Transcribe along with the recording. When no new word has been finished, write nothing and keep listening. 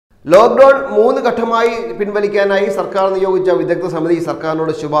Lockdown 3 ഘട്ടമായി പിൻവലിക്കാനായി സർക്കാർ നിയോഗിച്ച വിദഗ്ധ സമിതി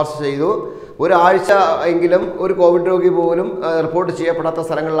സർക്കാരിനോട് ശുപാർശ ചെയ്തു. ഒരാഴ്ച എങ്കിലും ഒരു കോവിഡ് രോഗി പോലും റിപ്പോർട്ട് ചെയ്യപ്പെടാത്ത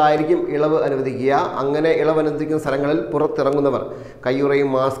സ്ഥലങ്ങളിലായിരിക്കും ഇളവ് അനുവദിക്കുക. അങ്ങനെ ഇളവ് അനുവദിക്കുന്ന സ്ഥലങ്ങളിൽ പുറത്തിറങ്ങുന്നവർ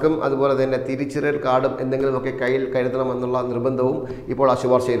കയ്യുറയും മാസ്കും അതുപോലെ തന്നെ തിരിച്ചറിയൽ കാർഡും എന്തെങ്കിലുമൊക്കെ കയ്യിൽ കരുതണമെന്നുള്ള നിർബന്ധവും ഇപ്പോൾ ആ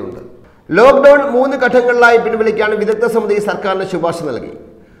ശുപാർശയിലുണ്ട്. ലോക്ക്ഡൌൺ 3 ഘട്ടങ്ങളിലായി പിൻവലിക്കാൻ വിദഗ്ധ സമിതി സർക്കാരിന് ശുപാർശ നൽകി.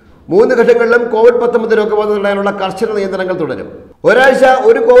 3 ഘട്ടങ്ങളിലും കോവിഡ്-19 രോഗബാധ തടയാനുള്ള കർശന നിയന്ത്രണങ്ങൾ തുടരും. ഒരാഴ്ച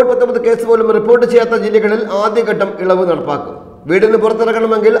ഒരു കോവിഡ്-19 കേസ് പോലും റിപ്പോർട്ട് ചെയ്യാത്ത ജില്ലകളിൽ ആദ്യഘട്ടം ഇളവ് നടപ്പാക്കും. വീടിന്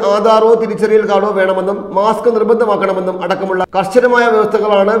പുറത്തിറങ്ങണമെങ്കിൽ ആധാറോ തിരിച്ചറിയൽ കാർഡോ വേണമെന്നും മാസ്ക് നിർബന്ധമാക്കണമെന്നും അടക്കമുള്ള കർശനമായ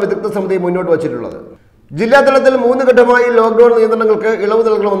വ്യവസ്ഥകളാണ് വിദഗ്ധ സമിതി മുന്നോട്ട് വച്ചിട്ടുള്ളത്. ജില്ലാതലത്തിൽ 3 ഘട്ടമായി ലോക്ക്ഡൌൺ നിയന്ത്രണങ്ങൾക്ക് ഇളവ്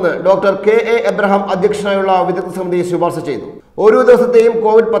നൽകണമെന്ന് ഡോക്ടർ കെ.എ. എബ്രഹാം അധ്യക്ഷനായുള്ള വിദഗ്ധ സമിതി ശുപാർശ ചെയ്തു. ഓരോ ദിവസത്തെയും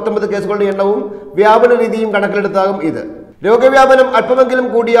കോവിഡ്-19 കേസുകളുടെ എണ്ണവും വ്യാപന രീതിയും കണക്കിലെടുത്താകും ഇത്. രോഗവ്യാപനം അല്പമെങ്കിലും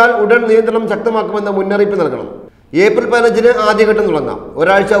കൂടിയാൽ ഉടൻ നിയന്ത്രണം ശക്തമാക്കുമെന്ന് മുന്നറിയിപ്പ് നൽകണം. ഏപ്രിൽ 15-ന് ആദ്യഘട്ടം തുടങ്ങാം.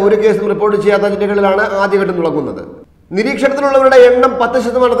 ഒരാഴ്ച ഒരു കേസും റിപ്പോർട്ട് ചെയ്യാത്ത ജില്ലകളിലാണ് ആദ്യഘട്ടം തുടങ്ങുന്നത്. നിരീക്ഷണത്തിലുള്ളവരുടെ എണ്ണം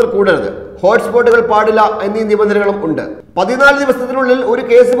 10% കൂടരുത്. ഹോട്ട്സ്പോട്ടുകൾ പാടില്ല എന്നീ നിബന്ധനകളും ഉണ്ട്. 14 ദിവസത്തിനുള്ളിൽ ഒരു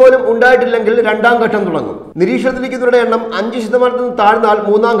കേസ് പോലും ഉണ്ടായിട്ടില്ലെങ്കിൽ 2ാം ഘട്ടം തുടങ്ങും. നിരീക്ഷണത്തിലിരിക്കുന്നവരുടെ എണ്ണം 5% താഴ്ന്നാൽ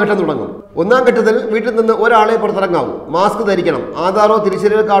 3ാം ഘട്ടം തുടങ്ങും. 1ാം ഘട്ടത്തിൽ വീട്ടിൽ നിന്ന് ഒരാളെ പുറത്തിറങ്ങാവൂ. മാസ്ക് ധരിക്കണം. ആധാറോ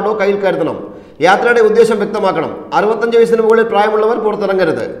തിരിച്ചറിയൽ കാർഡോ കയ്യിൽ കരുതണം. യാത്രയുടെ ഉദ്ദേശം വ്യക്തമാക്കണം. 65 വയസ്സിന് മുകളിൽ പ്രായമുള്ളവർ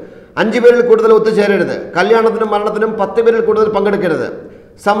പുറത്തിറങ്ങരുത്. 5 പേരിൽ കൂടുതൽ ഒത്തുചേരരുത്. കല്യാണത്തിനും മരണത്തിനും 10 പേരിൽ കൂടുതൽ പങ്കെടുക്കരുത്.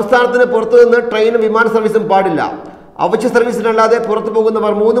 സംസ്ഥാനത്തിന് പുറത്തുനിന്ന് ട്രെയിനും വിമാന സർവീസും പാടില്ല. അവശ്യ സർവീസിനല്ലാതെ പുറത്തു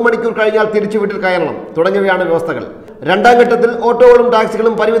പോകുന്നവർ 3 മണിക്കൂർ കഴിഞ്ഞാൽ തിരിച്ചു വീട്ടിൽ കയറണം തുടങ്ങിയവയാണ് വ്യവസ്ഥകൾ. 2ാം ഘട്ടത്തിൽ ഓട്ടോകളും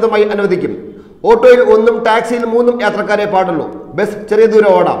ടാക്സികളും പരിമിതമായി അനുവദിക്കും. ഓട്ടോയിൽ 1ഉം ടാക്സിയിൽ 3ഉം യാത്രക്കാരെ പാടുള്ളൂ. ബസ് ചെറിയ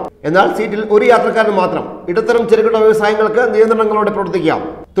ദൂരം ഓടാം. എന്നാൽ സീറ്റിൽ ഒരു യാത്രക്കാരൻ മാത്രം. ഇടത്തരം ചെറുകിട വ്യവസായങ്ങൾക്ക് നിയന്ത്രണങ്ങളോടെ പ്രവർത്തിക്കാം.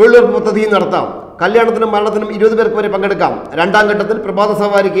 തൊഴിലുറപ്പ് പദ്ധതി നടത്താം. കല്യാണത്തിനും മരണത്തിനും 20 പേർക്ക് വരെ പങ്കെടുക്കാം. 2ാം ഘട്ടത്തിൽ പ്രഭാത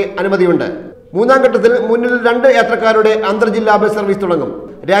സവാരിക്ക് അനുമതിയുണ്ട്. 3ാം ഘട്ടത്തിൽ മുന്നിൽ 2 യാത്രക്കാരുടെ അന്തർജില്ലാ ബസ് സർവീസ് തുടങ്ങും.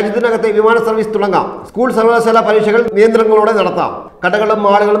 രാജ്യത്തിനകത്തെ വിമാന സർവീസ് തുടങ്ങാം. സ്കൂൾ സർവകലാശാല പരീക്ഷകൾ നിയന്ത്രണങ്ങളോടെ നടത്താം. കടകളും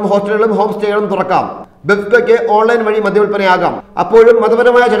മാളുകളും ഹോസ്റ്റലുകളും ഹോം സ്റ്റേകളും തുറക്കാം. ബെഫ്റ്റയ്ക്ക് ഓൺലൈൻ വഴി മദ്യവിൽപ്പനയാകാം. അപ്പോഴും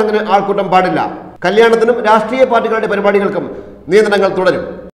മതപരമായ ചടങ്ങിന് ആൾക്കൂട്ടം പാടില്ല. കല്യാണത്തിനും രാഷ്ട്രീയ പാർട്ടികളുടെ പരിപാടികൾക്കും നിയന്ത്രണങ്ങൾ തുടരും.